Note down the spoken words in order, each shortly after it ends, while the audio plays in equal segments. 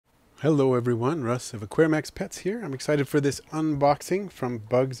Hello everyone, Russ of Aquarimax Pets here. I'm excited for this unboxing from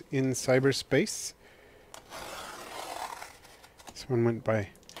Bugs in Cyberspace. This one went by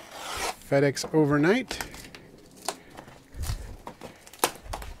FedEx overnight.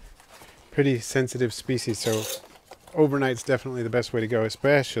 Pretty sensitive species, so overnight's definitely the best way to go,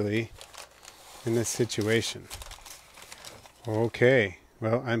 especially in this situation. Okay,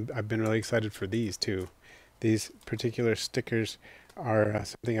 well, I've been really excited for these too. These particular stickers are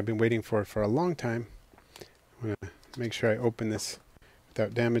something I've been waiting for a long time. I'm going to make sure I open this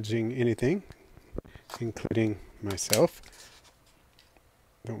without damaging anything, including myself.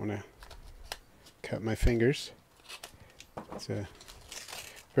 Don't want to cut my fingers. It's a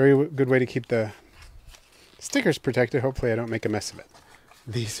very good way to keep the stickers protected. Hopefully I don't make a mess of it.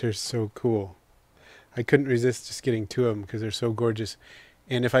 These are so cool. I couldn't resist just getting two of them because they're so gorgeous.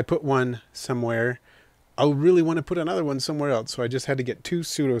 And if I put one somewhere, I'll really want to put another one somewhere else, so I just had to get two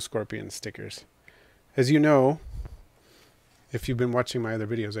pseudo-scorpion stickers. As you know, if you've been watching my other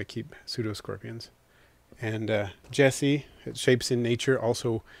videos, I keep pseudo-scorpions. And Jesse at Shapes in Nature,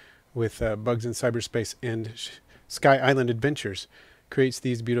 also with Bugs in Cyberspace and Sky Island Adventures, creates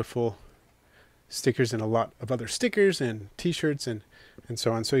these beautiful stickers and a lot of other stickers and t-shirts and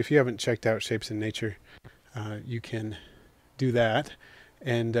so on. So if you haven't checked out Shapes in Nature, you can do that.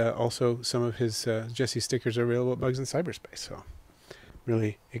 And also some of his Jesse stickers are available at Bugs in Cyberspace. So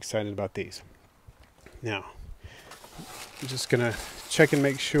really excited about these. Now, I'm just going to check and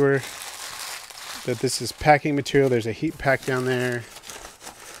make sure that this is packing material. There's a heat pack down there,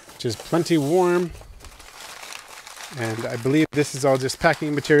 which is plenty warm. And I believe this is all just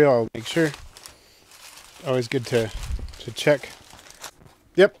packing material. I'll make sure. Always good to check.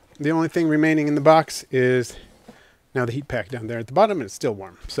 Yep, the only thing remaining in the box is now the heat pack down there at the bottom, and it's still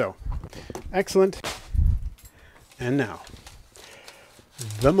warm. So, excellent. And now,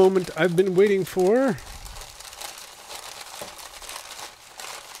 the moment I've been waiting for.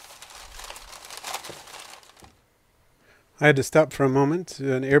 I had to stop for a moment.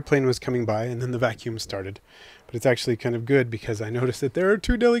 An airplane was coming by, and then the vacuum started. But it's actually kind of good because I noticed that there are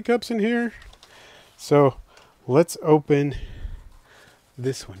 2 deli cups in here. So, let's open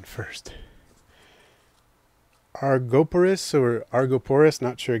this one first. Argoporus or Argoporus,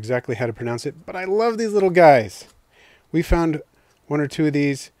 not sure exactly how to pronounce it, but I love these little guys. We found 1 or 2 of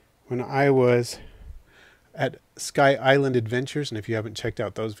these when I was at Sky Island Adventures, and if you haven't checked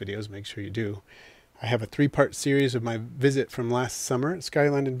out those videos, make sure you do. I have a 3-part series of my visit from last summer at Sky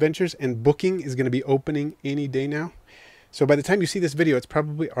Island Adventures, and booking is going to be opening any day now. So by the time you see this video, it's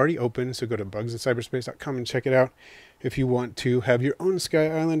probably already open, so go to bugsincyberspace.com and check it out if you want to have your own Sky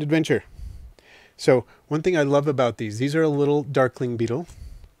Island adventure. So one thing I love about these are a little darkling beetle.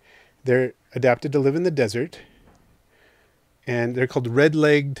 They're adapted to live in the desert. And they're called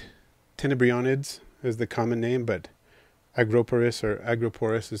red-legged tenebrionids is the common name, but Agroporus or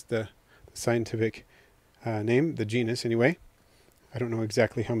Agroporus is the scientific name, the genus anyway. I don't know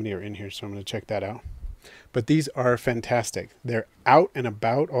exactly how many are in here, so I'm going to check that out. But these are fantastic. They're out and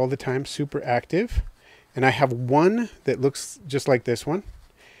about all the time, super active. And I have one that looks just like this one.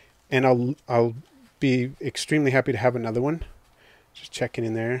 And I'll be extremely happy to have another one. Just checking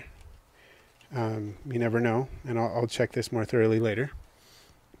in there. You never know. And I'll check this more thoroughly later.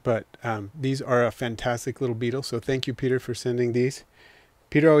 But these are a fantastic little beetle. So thank you, Peter, for sending these.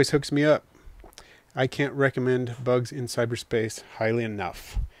 Peter always hooks me up. I can't recommend Bugs in Cyberspace highly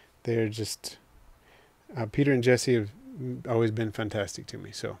enough. They're just... Peter and Jesse have always been fantastic to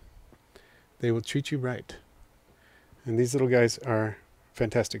me. So they will treat you right. And these little guys are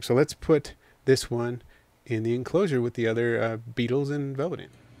fantastic. So let's put this one in the enclosure with the other beetles and velveteen.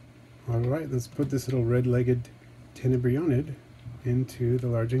 All right, let's put this little red-legged tenebrionid into the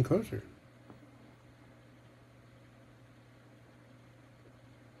large enclosure.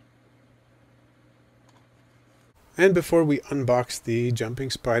 And before we unbox the jumping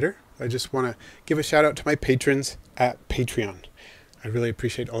spider, I just want to give a shout out to my patrons at Patreon. I really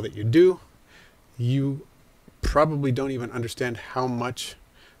appreciate all that you do. You probably don't even understand how much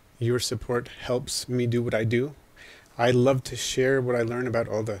your support helps me do what I do. I love to share what I learn about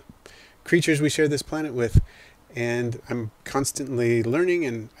all the creatures we share this planet with, and I'm constantly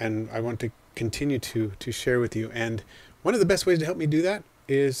learning, and I want to continue to share with you. And one of the best ways to help me do that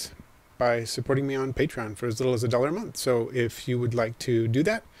is by supporting me on Patreon for as little as $1 a month. So if you would like to do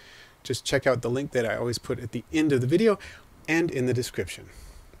that, just check out the link that I always put at the end of the video and in the description.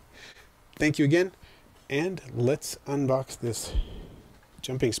 Thank you again, and let's unbox this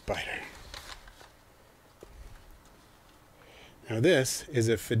jumping spider. Now this is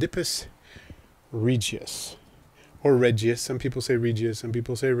a Phidippus regius, or Regius. Some people say Regius, some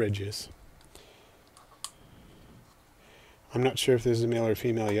people say Regius. I'm not sure if this is a male or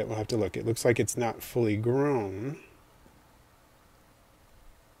female yet. We'll have to look. It looks like it's not fully grown.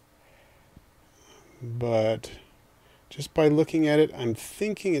 But just by looking at it, I'm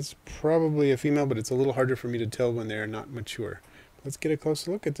thinking it's probably a female, but it's a little harder for me to tell when they're not mature. Let's get a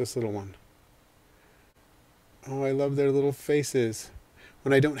closer look at this little one. Oh, I love their little faces.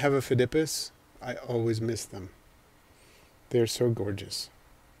 When I don't have a Phidippus, I always miss them. They're so gorgeous.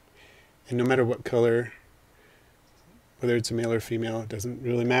 And no matter what color, whether it's a male or female, it doesn't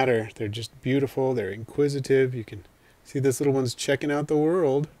really matter. They're just beautiful. They're inquisitive. You can see this little one's checking out the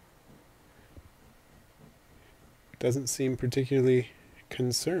world. Doesn't seem particularly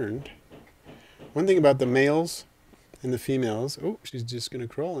concerned. One thing about the males and the females, oh, she's just going to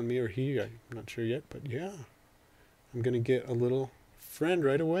crawl on me, or he, I'm not sure yet, but yeah. I'm going to get a little friend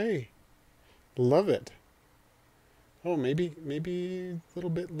right away. Love it. Oh, maybe a little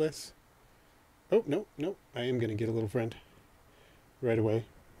bit less. Oh, no, I am going to get a little friend right away.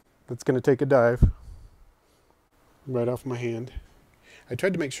 That's going to take a dive right off my hand. I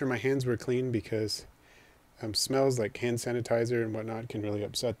tried to make sure my hands were clean because smells like hand sanitizer and whatnot can really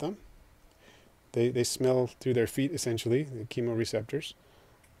upset them. They smell through their feet, essentially, the chemoreceptors.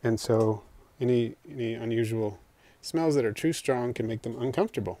 And so any unusual smells that are too strong can make them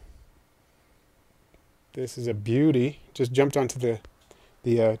uncomfortable. This is a beauty. Just jumped onto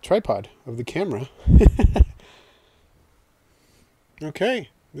the tripod of the camera. Okay,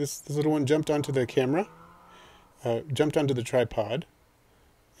 this little one jumped onto the camera, jumped onto the tripod,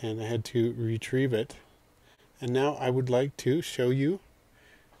 and I had to retrieve it. And now I would like to show you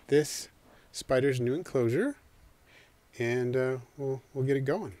this spider's new enclosure, and we'll get it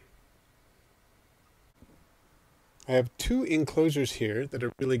going. I have two enclosures here that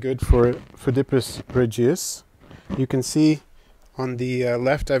are really good for Phidippus regius. You can see on the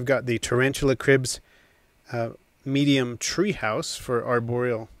left I've got the tarantula cribs medium tree house for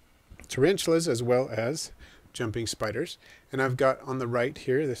arboreal tarantulas as well as jumping spiders. And I've got on the right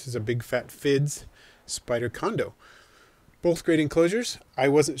here, this is a big fat Phids spider condo. Both great enclosures. I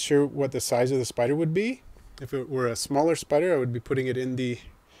wasn't sure what the size of the spider would be. If it were a smaller spider, I would be putting it in the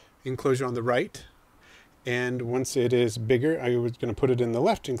enclosure on the right. And once it is bigger, I was going to put it in the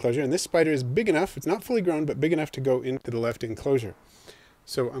left enclosure. And this spider is big enough, it's not fully grown, but big enough to go into the left enclosure.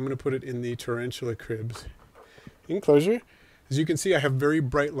 So I'm going to put it in the tarantula cribs enclosure. As you can see, I have very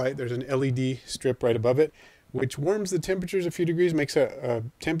bright light. There's an LED strip right above it, which warms the temperatures a few degrees, makes a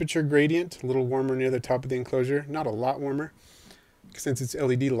temperature gradient, a little warmer near the top of the enclosure. Not a lot warmer, since it's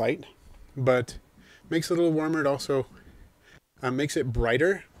LED light, but makes it a little warmer. It also makes it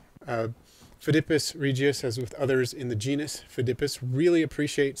brighter. Phidippus regius, as with others in the genus Phidippus, really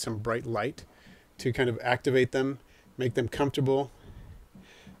appreciate some bright light to kind of activate them, make them comfortable.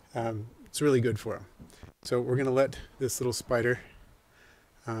 It's really good for them. So we're going to let this little spider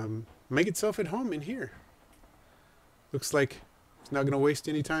make itself at home in here. Looks like it's not going to waste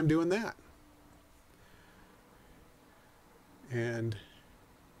any time doing that. And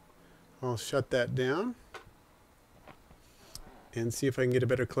I'll shut that down and see if I can get a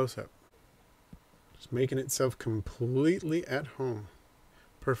better close-up. Just making itself completely at home.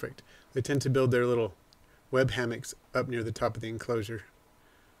 Perfect. They tend to build their little web hammocks up near the top of the enclosure.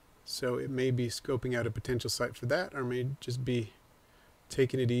 So it may be scoping out a potential site for that, or may just be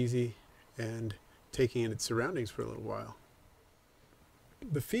taking it easy and taking in its surroundings for a little while.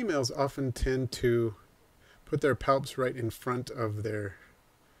 The females often tend to put their palps right in front of their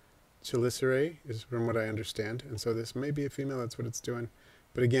chelicerae, is from what I understand. And so this may be a female, that's what it's doing.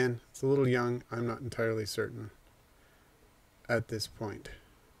 But again, it's a little young. I'm not entirely certain at this point.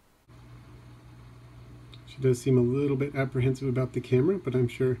 She does seem a little bit apprehensive about the camera, but I'm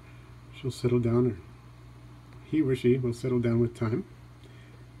sure she'll settle down, or he or she will settle down with time.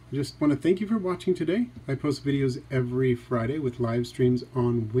 I just want to thank you for watching today. I post videos every Friday with live streams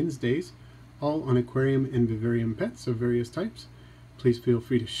on Wednesdays, all on aquarium and vivarium pets of various types. Please feel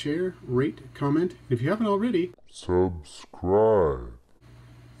free to share, rate, comment, and if you haven't already, subscribe.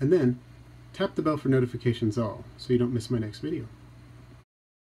 And then tap the bell for notifications all, so you don't miss my next video.